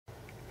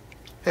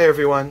Hey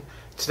everyone,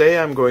 today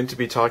I'm going to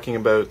be talking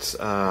about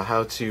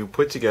how to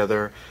put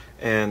together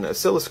an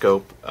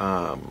oscilloscope,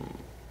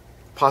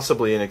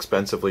 possibly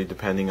inexpensively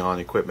depending on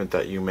equipment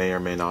that you may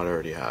or may not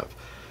already have.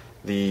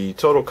 The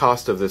total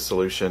cost of this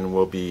solution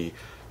will be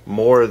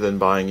more than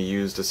buying a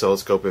used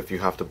oscilloscope if you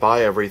have to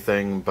buy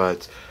everything,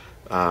 but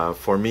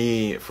for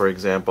me, for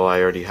example,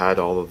 I already had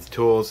all of the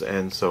tools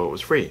and so it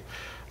was free.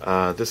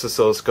 This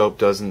oscilloscope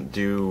doesn't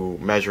do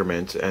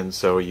measurement and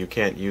so you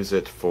can't use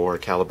it for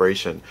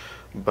calibration,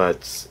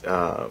 but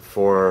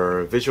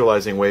for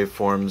visualizing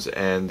waveforms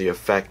and the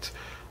effect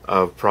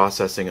of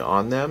processing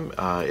on them,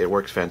 it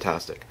works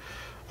fantastic.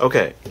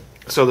 Okay,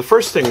 so the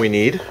first thing we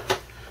need,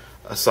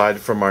 aside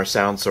from our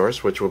sound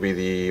source, which will be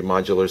the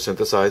modular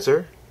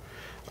synthesizer,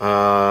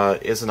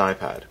 is an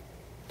iPad.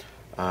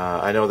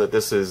 I know that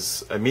this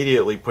is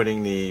immediately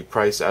putting the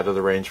price out of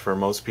the range for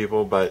most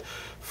people, but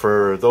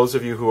for those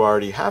of you who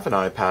already have an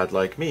iPad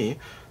like me,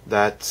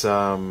 that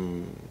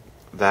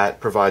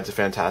provides a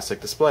fantastic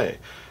display.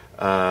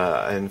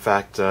 In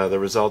fact, the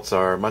results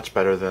are much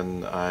better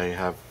than I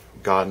have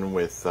gotten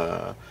with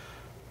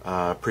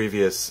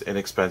previous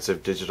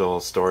inexpensive digital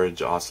storage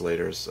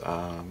oscillators.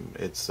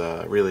 It's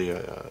really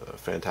a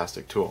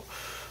fantastic tool.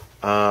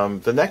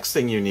 The next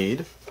thing you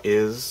need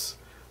is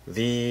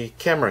the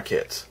camera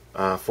kit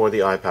for the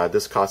iPad.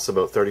 This costs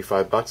about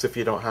 $35 if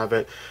you don't have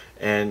it,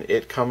 and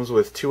it comes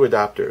with two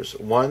adapters.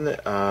 One,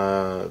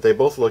 they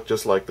both look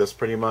just like this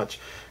pretty much,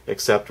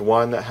 except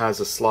one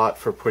has a slot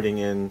for putting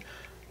in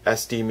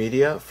SD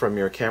media from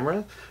your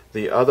camera.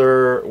 The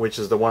other, which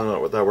is the one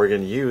that we're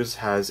going to use,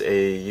 has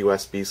a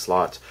USB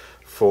slot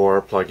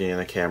for plugging in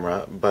a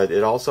camera, but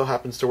it also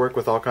happens to work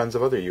with all kinds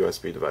of other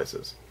USB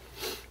devices.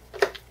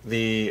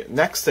 The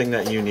next thing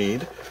that you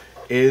need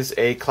is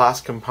a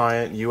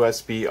class-compliant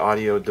USB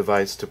audio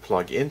device to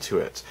plug into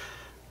it.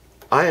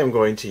 I am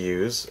going to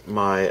use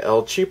my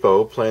El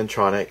Cheapo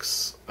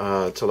Plantronics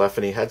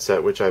telephony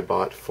headset, which I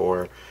bought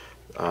for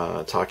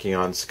talking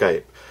on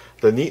Skype.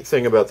 The neat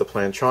thing about the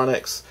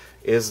Plantronics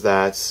is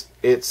that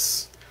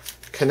its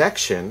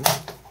connection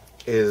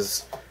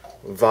is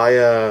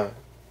via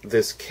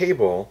this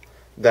cable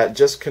that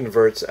just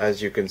converts,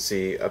 as you can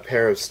see, a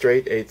pair of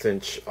straight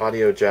 1/8"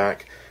 audio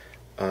jack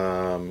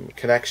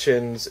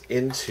connections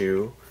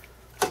into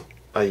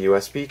a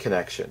USB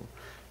connection.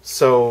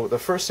 So the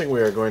first thing we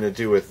are going to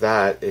do with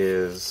that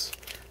is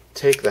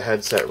take the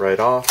headset right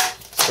off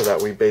so that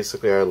we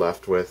basically are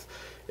left with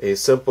a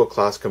simple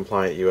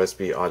class-compliant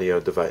USB audio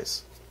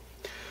device.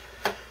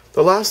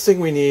 The last thing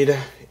we need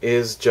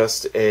is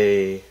just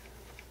a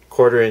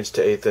 1/4"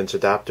 to 1/8"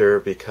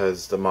 adapter,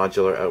 because the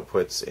modular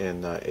outputs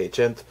in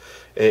 1/8"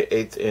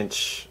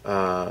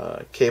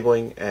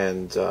 cabling,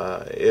 and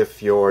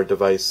if your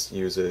device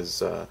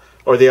uses,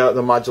 or the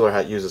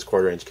modular uses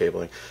 1/4"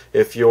 cabling.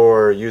 If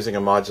you're using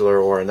a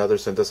modular or another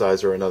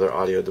synthesizer or another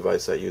audio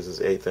device that uses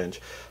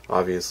 1/8",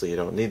 obviously you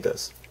don't need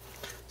this.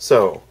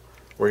 So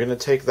we're going to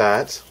take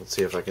that, let's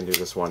see if I can do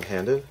this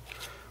one-handed.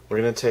 We're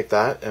going to take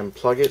that and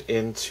plug it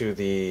into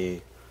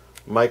the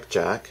mic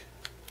jack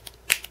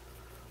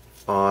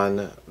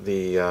on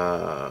the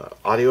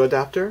audio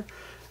adapter,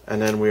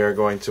 and then we are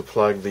going to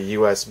plug the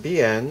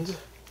USB end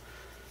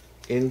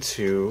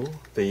into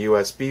the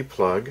USB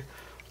plug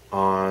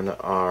on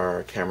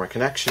our camera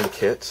connection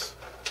kit,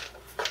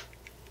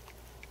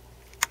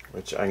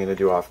 which I'm going to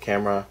do off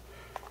camera.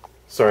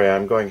 Sorry,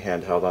 I'm going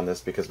handheld on this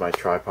because my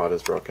tripod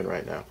is broken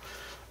right now.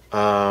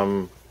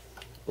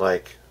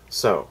 Like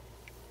so.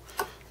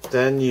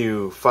 Then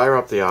you fire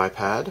up the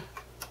iPad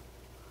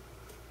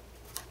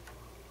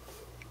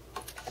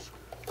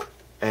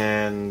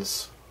and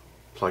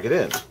plug it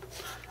in. It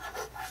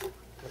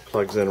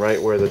plugs in right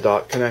where the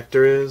dock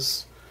connector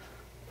is.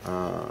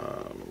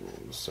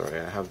 Sorry,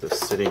 I have this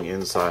sitting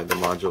inside the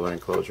modular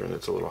enclosure and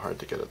it's a little hard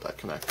to get at that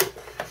connector.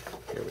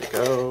 Here we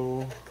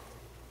go.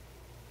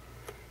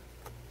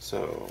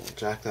 So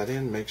jack that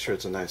in, make sure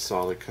it's a nice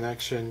solid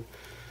connection.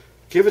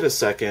 Give it a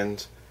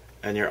second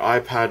and your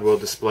iPad will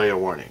display a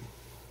warning.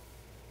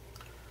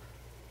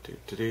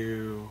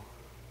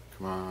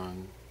 Come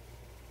on.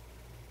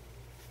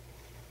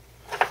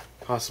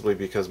 Possibly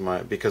because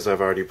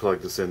I've already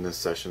plugged this in this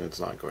session, it's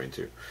not going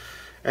to.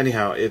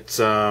 Anyhow, it's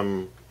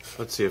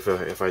let's see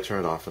if I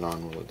turn it off and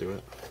on, will it do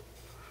it?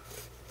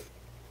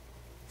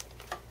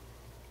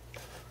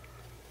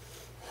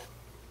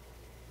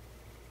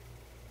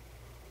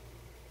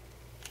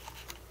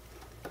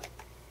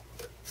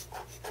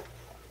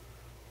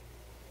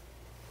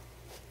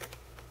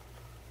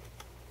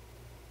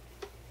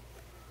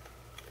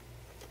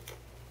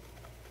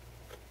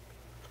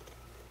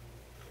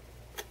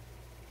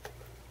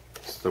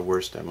 The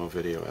worst demo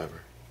video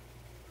ever.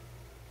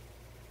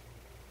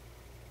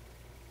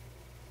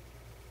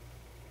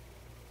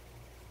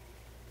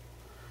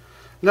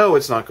 No,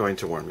 it's not going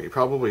to warn me,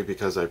 probably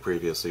because I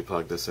previously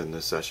plugged this in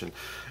this session.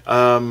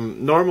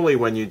 Normally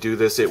when you do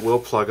this, it will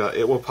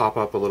pop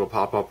up a little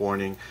pop-up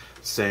warning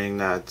saying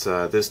that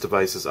this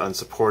device is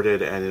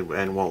unsupported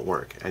and won't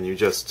work. And you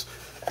just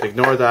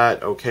ignore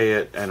that, okay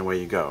it, and away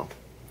you go.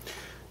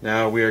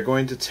 Now we are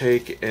going to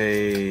take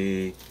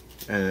a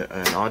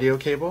an audio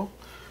cable,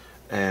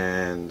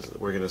 and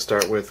we're going to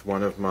start with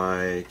one of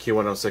my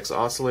Q106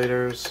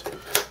 oscillators.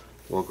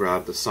 We'll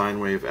grab the sine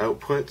wave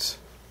output,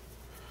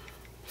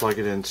 plug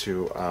it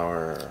into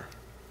our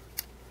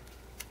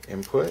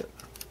input,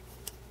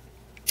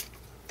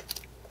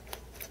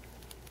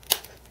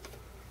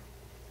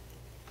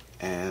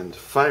 and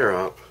fire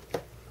up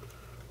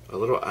a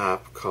little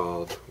app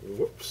called,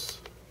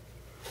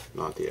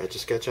 not the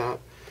Etch-a-Sketch app.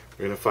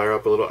 We're going to fire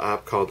up a little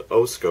app called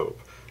oScope.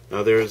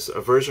 Now there's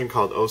a version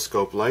called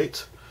oScope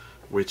Lite,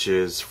 which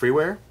is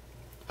freeware.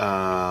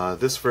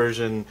 This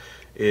version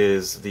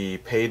is the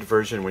paid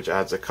version, which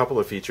adds a couple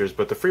of features,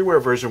 but the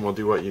freeware version will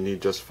do what you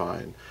need just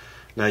fine.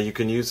 Now you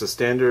can use the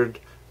standard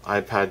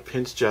iPad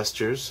pinch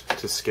gestures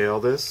to scale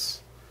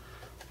this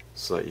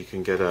so that you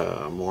can get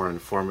a more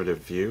informative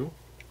view.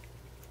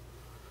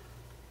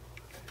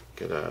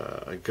 Get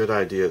a good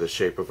idea of the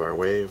shape of our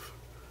wave.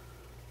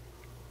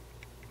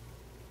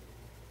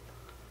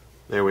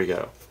 There we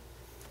go.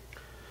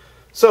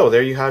 So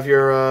there you have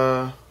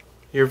your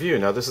view.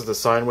 Now this is the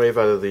sine wave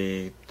out of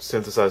the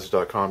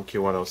Synthesizer.com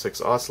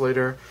Q106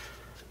 oscillator.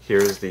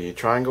 Here's the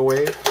triangle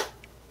wave.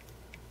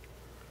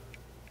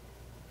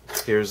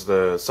 Here's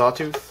the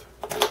sawtooth.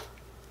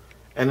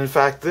 And in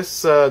fact,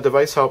 this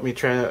device helped me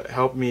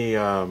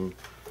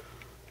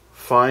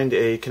find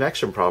a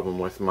connection problem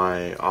with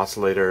my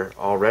oscillator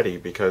already,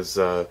 because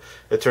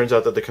it turns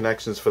out that the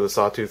connections for the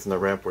sawtooth and the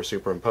ramp were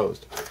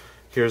superimposed.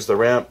 Here's the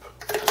ramp.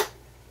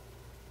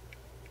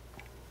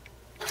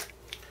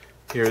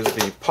 Here's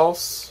the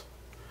pulse,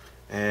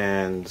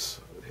 and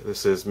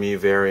this is me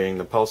varying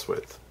the pulse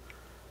width.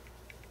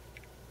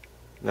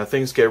 Now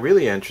things get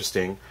really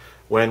interesting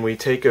when we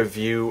take a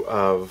view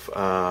of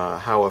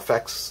how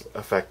effects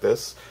affect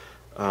this.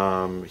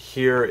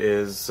 Here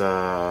is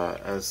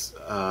an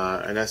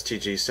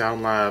STG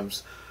Sound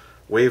Labs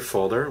wave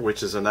folder,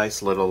 which is a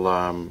nice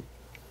little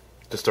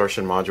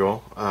distortion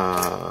module,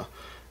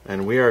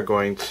 and we are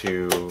going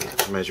to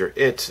measure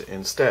it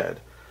instead.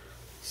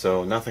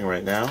 So nothing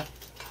right now.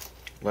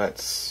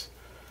 Let's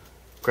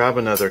grab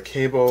another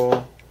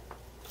cable.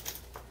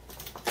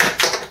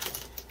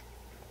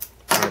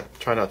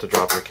 Try not to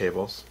drop your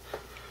cables.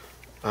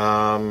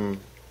 And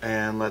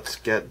let's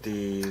get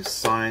the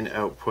sine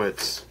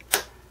outputs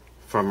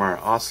from our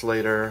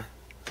oscillator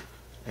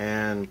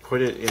and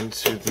put it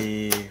into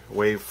the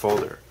wave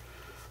folder.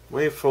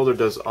 Wave folder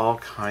does all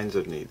kinds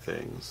of neat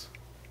things.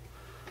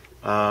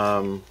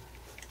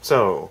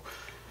 So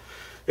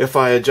if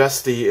I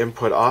adjust the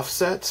input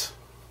offset,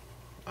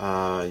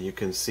 you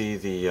can see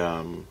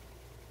the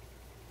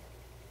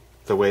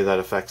way that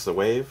affects the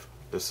wave.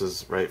 This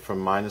is right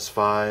from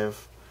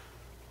 -5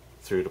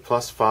 through to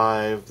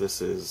 +5.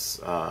 This is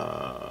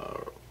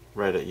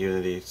right at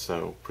unity,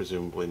 so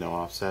presumably no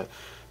offset.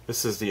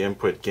 This is the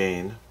input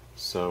gain.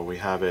 So we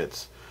have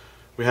it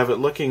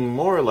looking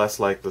more or less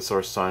like the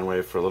source sine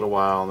wave for a little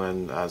while,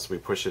 and then as we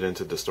push it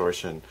into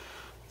distortion,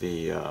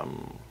 the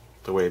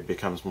wave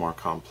becomes more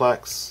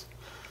complex.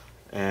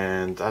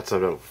 And that's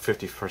about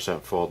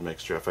 50% fold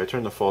mixture. If I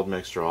turn the fold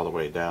mixture all the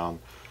way down,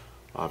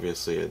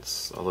 obviously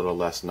it's a little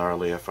less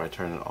gnarly. If I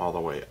turn it all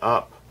the way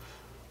up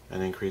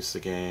and increase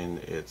the gain,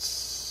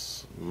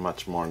 it's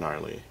much more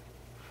gnarly.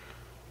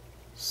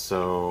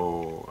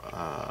 So,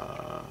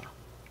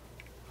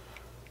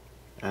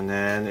 and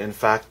then in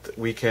fact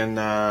we can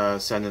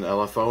send an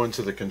LFO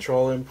into the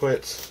control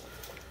input,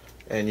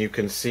 and you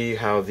can see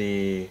how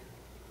the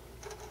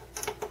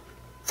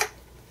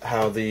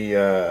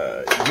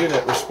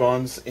unit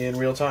responds in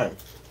real time.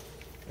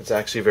 It's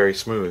actually very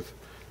smooth.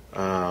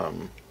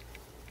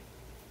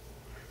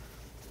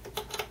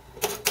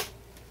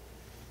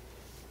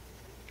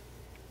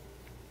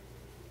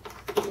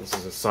 This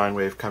is a sine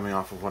wave coming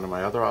off of one of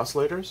my other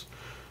oscillators,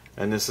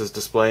 and this is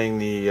displaying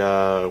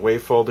the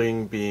wave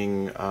folding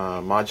being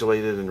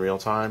modulated in real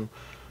time.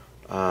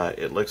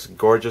 It looks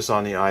gorgeous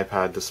on the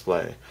iPad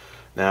display.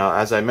 Now,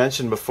 as I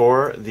mentioned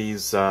before,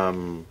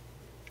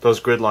 those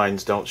grid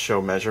lines don't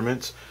show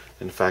measurements.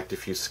 In fact,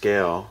 if you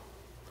scale,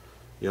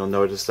 you'll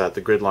notice that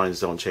the grid lines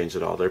don't change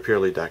at all. They're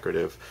purely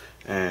decorative,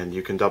 and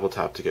you can double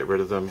tap to get rid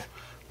of them,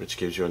 which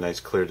gives you a nice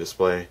clear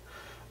display.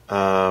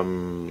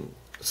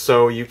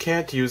 So you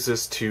can't use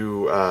this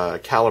to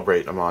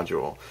calibrate a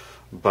module,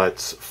 but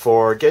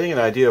for getting an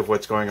idea of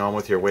what's going on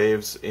with your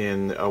waves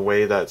in a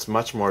way that's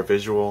much more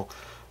visual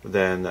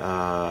than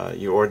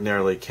you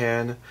ordinarily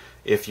can,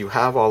 if you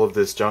have all of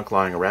this junk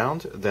lying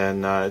around,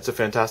 then it's a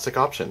fantastic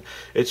option.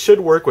 It should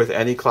work with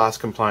any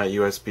class-compliant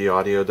USB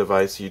audio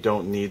device. You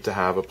don't need to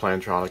have a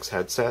Plantronics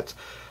headset.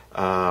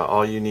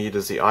 All you need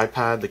is the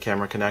iPad, the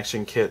camera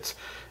connection kit,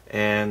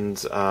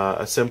 and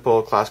a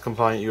simple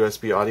class-compliant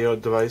USB audio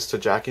device to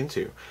jack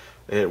into.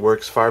 It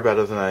works far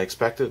better than I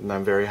expected, and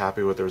I'm very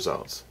happy with the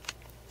results.